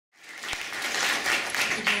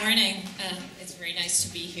morning. It's very nice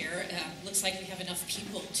to be here. Looks like we have enough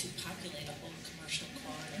people to populate a whole commercial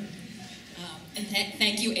corridor. And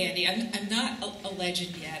thank you, Andy. I'm not a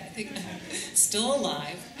legend yet. I think I'm still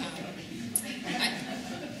alive.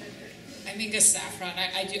 I'm Inga Saffron.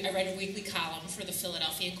 I write a weekly column for the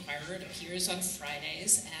Philadelphia Inquirer. It appears on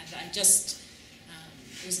Fridays, and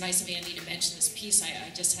it was nice of Andy to mention this piece. I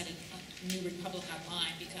just had a New Republic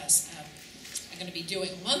online because I'm going to be doing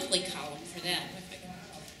a monthly column for them if I can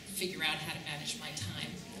figure out how to manage my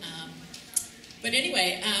time. But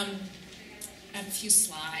anyway, I have a few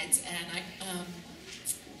slides, and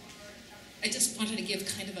I just wanted to give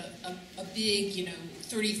kind of a big,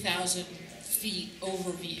 30,000 feet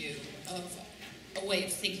overview of a way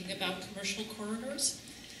of thinking about commercial corridors.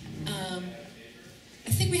 I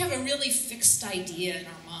think we have a really fixed idea in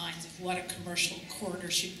our minds of what a commercial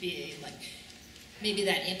corridor should be. Like maybe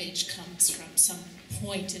that image comes from some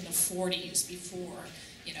point in the 40s before,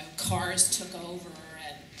 cars took over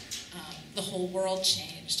and the whole world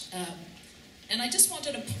changed. And I just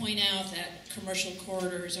wanted to point out that commercial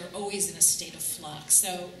corridors are always in a state of flux.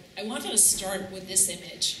 So I wanted to start with this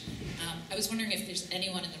image. I was wondering if there's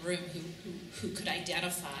anyone in the room who could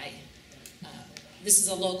identify. This is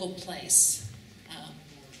a local place.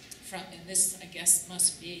 And this, I guess,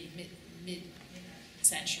 must be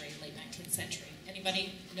mid-century, late 19th century.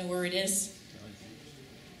 Anybody know where it is?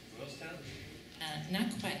 Wilstown?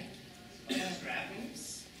 Not quite.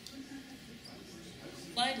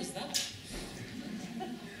 Slide is that?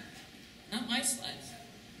 Not my slides.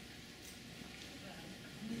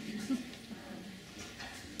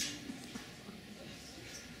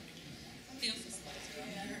 Somebody else's slides are on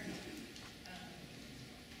there.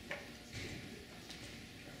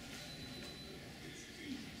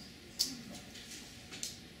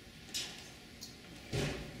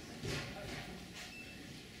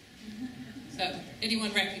 So,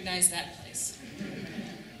 anyone recognize that place?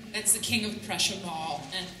 That's the King of Prussia Mall,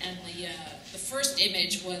 and the first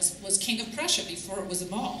image was King of Prussia before it was a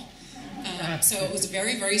mall. So it was a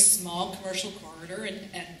very, very small commercial corridor,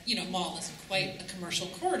 and mall isn't quite a commercial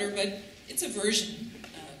corridor, but it's a version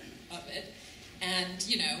of it. And,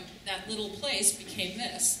 that little place became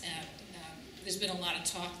this. And there's been a lot of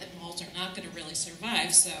talk that malls are not going to really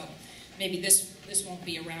survive, so maybe this won't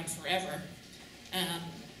be around forever.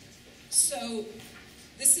 So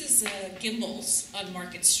this is Gimbel's on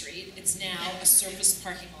Market Street. It's now a surface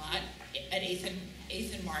parking lot at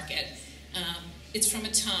 8th and Market. It's from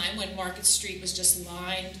a time when Market Street was just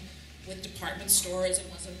lined with department stores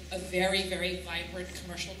and was a very, very vibrant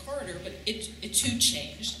commercial corridor, but it too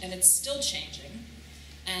changed, and it's still changing.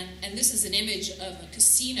 And this is an image of a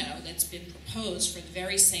casino that's been proposed for the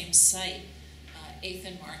very same site, 8th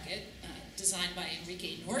and Market, designed by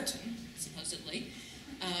Enrique Norton, supposedly.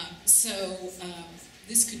 So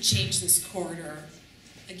this could change this corridor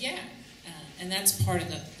again, and that's part of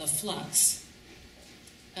the flux.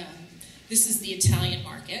 This is the Italian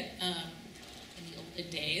Market in the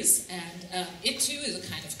olden days, and it too is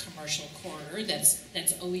a kind of commercial corridor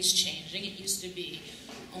that's always changing. It used to be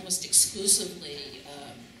almost exclusively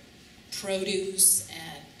produce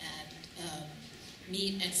and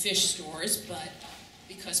meat and fish stores, but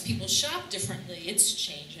because people shop differently, it's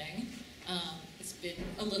changing. It's been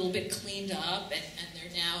a little bit cleaned up, and there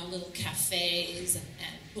are now little cafes and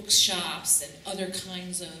bookshops and other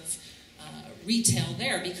kinds of retail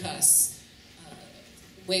there because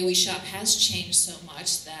the way we shop has changed so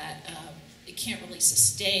much that it can't really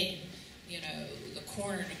sustain, the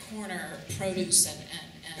corner-to-corner produce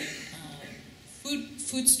and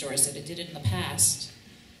food stores that it did in the past.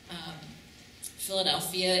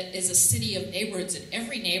 Philadelphia is a city of neighborhoods, and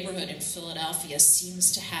every neighborhood in Philadelphia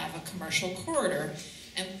seems to have a commercial corridor.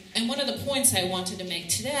 And one of the points I wanted to make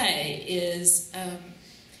today is,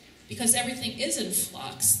 because everything is in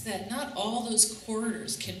flux, that not all those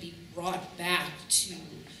corridors can be brought back to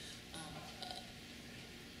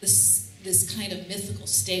this kind of mythical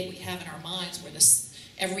state we have in our minds where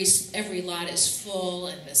every lot is full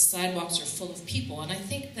and the sidewalks are full of people. And I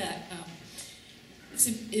think that it's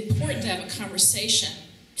important to have a conversation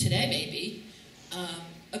today, maybe,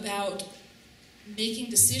 about making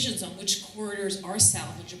decisions on which corridors are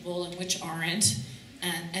salvageable and which aren't,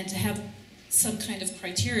 and to have some kind of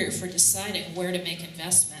criteria for deciding where to make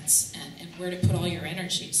investments and where to put all your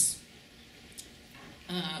energies.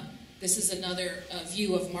 This is another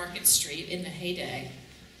view of Market Street in the heyday,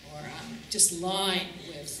 or just lined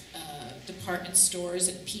with department stores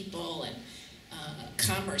and people and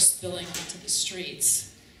commerce spilling onto the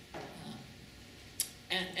streets.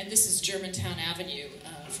 And this is Germantown Avenue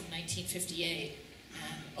from 1958,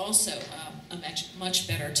 and also a much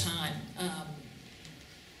better time.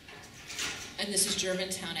 and this is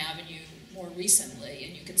Germantown Avenue more recently,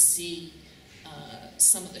 and you can see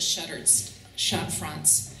some of the shuttered shop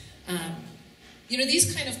fronts. You know,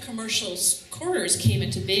 these kind of commercial corridors came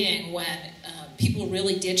into being when people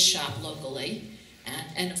really did shop locally,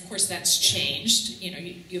 and of course that's changed. You know,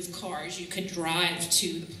 you have cars, you can drive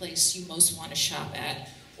to the place you most want to shop at,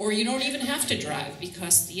 or you don't even have to drive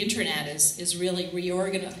because the internet is really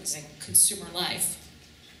reorganizing consumer life.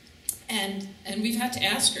 And we've had to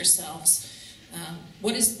ask ourselves,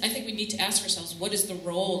 I think we need to ask ourselves, what is the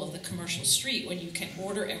role of the commercial street when you can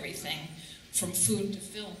order everything from food to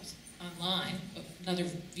films online? Another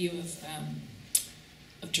view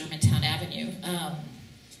of Germantown Avenue.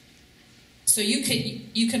 So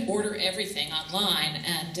you can order everything online,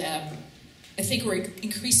 and I think we're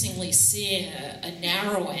increasingly seeing a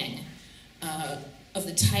narrowing of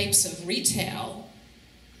the types of retail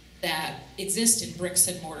that exist in bricks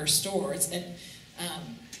and mortar stores. And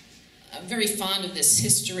I'm very fond of this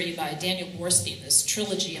history by Daniel Borstein, this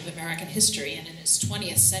trilogy of American history, and in his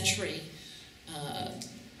 20th century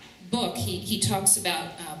book, he talks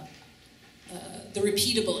about the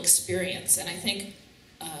repeatable experience. And I think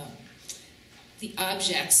the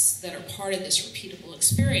objects that are part of this repeatable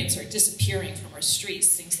experience are disappearing from our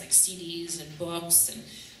streets, things like CDs and books and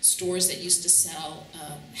stores that used to sell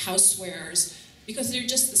housewares, because they're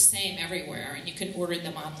just the same everywhere, and you can order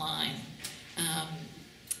them online.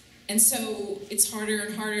 And so it's harder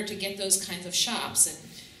and harder to get those kinds of shops. And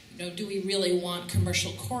you know, do we really want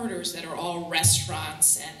commercial corridors that are all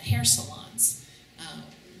restaurants and hair salons,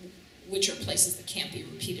 which are places that can't be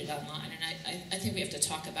repeated online? And I think we have to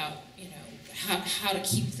talk about, you know, how to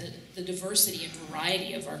keep the diversity and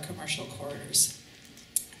variety of our commercial corridors.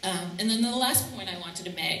 And then the last point I wanted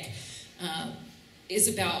to make is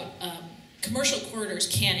about commercial corridors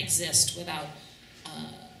can't exist without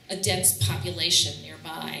a dense population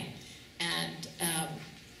nearby. And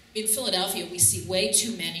in Philadelphia, we see way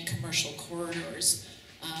too many commercial corridors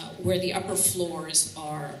where the upper floors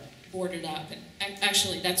are boarded up. And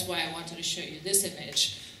actually, that's why I wanted to show you this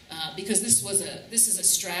image, because this is a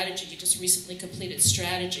strategy, just recently completed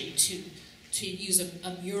strategy to use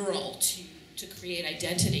a mural to create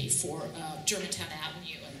identity for Germantown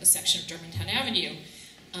Avenue and the section of Germantown Avenue,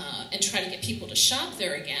 and try to get people to shop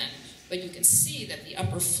there again. But you can see that the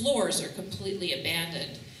upper floors are completely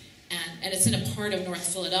abandoned. And it's in a part of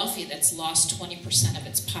North Philadelphia that's lost 20% of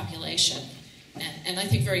its population. And I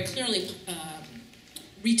think very clearly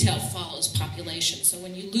retail follows population. So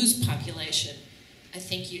when you lose population, I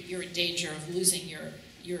think you're in danger of losing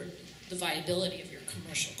the viability of your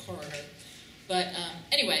commercial corridor. But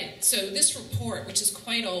anyway, so this report, which is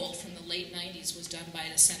quite old, from the late 90s, was done by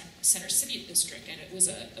the Center City District, and it was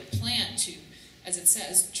a plan to, as it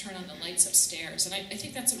says, turn on the lights upstairs. And I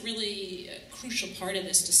think that's a really crucial part of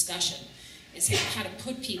this discussion, is how to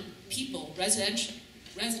put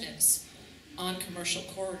residents on commercial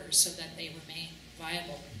corridors so that they remain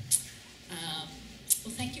viable.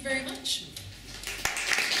 Well, thank you very much.